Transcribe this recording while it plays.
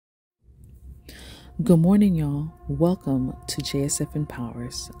Good morning, y'all. Welcome to JSF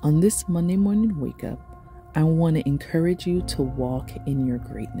Empowers. On this Monday morning wake up, I want to encourage you to walk in your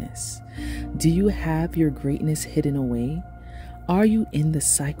greatness. Do you have your greatness hidden away? Are you in the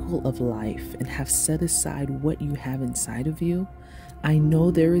cycle of life and have set aside what you have inside of you? I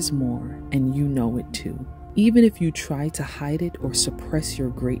know there is more, and you know it too. Even if you try to hide it or suppress your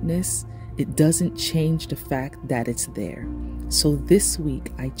greatness, it doesn't change the fact that it's there. So this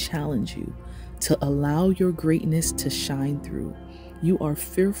week, I challenge you to allow your greatness to shine through. You are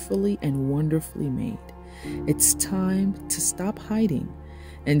fearfully and wonderfully made. It's time to stop hiding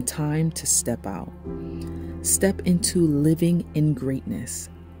and time to step out. Step into living in greatness,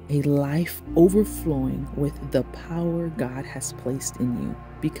 a life overflowing with the power God has placed in you,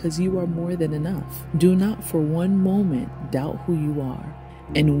 because you are more than enough. Do not for one moment doubt who you are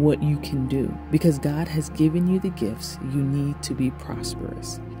and what you can do, because God has given you the gifts you need to be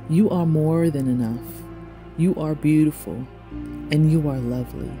prosperous. You are more than enough. You are beautiful and you are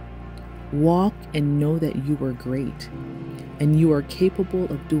lovely. Walk and know that you are great and you are capable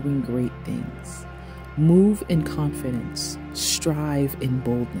of doing great things. Move in confidence, strive in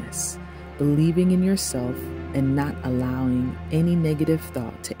boldness, believing in yourself and not allowing any negative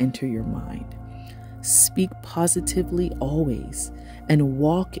thought to enter your mind. Speak positively always and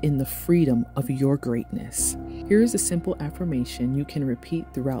walk in the freedom of your greatness. Here is a simple affirmation you can repeat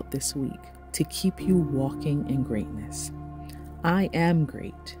throughout this week to keep you walking in greatness. I am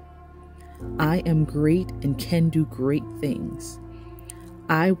great. I am great and can do great things.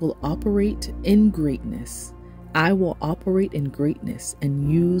 I will operate in greatness. I will operate in greatness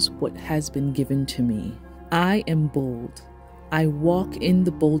and use what has been given to me. I am bold. I walk in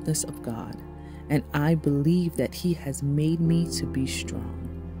the boldness of God, and I believe that He has made me to be strong.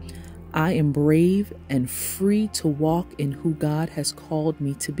 I am brave and free to walk in who God has called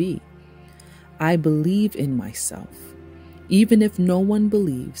me to be. I believe in myself. Even if no one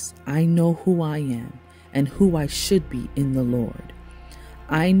believes, I know who I am and who I should be in the Lord.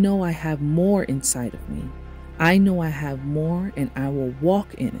 I know I have more inside of me. I know I have more, and I will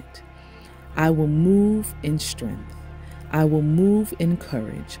walk in it. I will move in strength. I will move in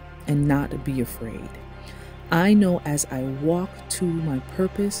courage and not be afraid. I know as I walk to my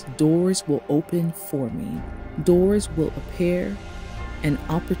purpose, doors will open for me. Doors will appear and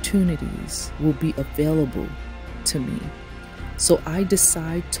opportunities will be available to me. So I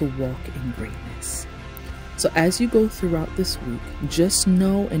decide to walk in greatness. So as you go throughout this week, just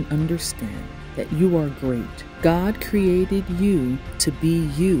know and understand that you are great. God created you to be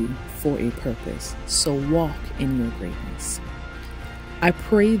you for a purpose. So walk in your greatness. I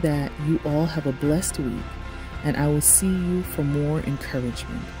pray that you all have a blessed week, and I will see you for more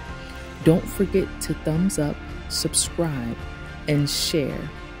encouragement. Don't forget to thumbs up, subscribe, and share.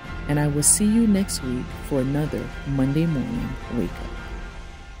 And I will see you next week for another Monday morning wake up.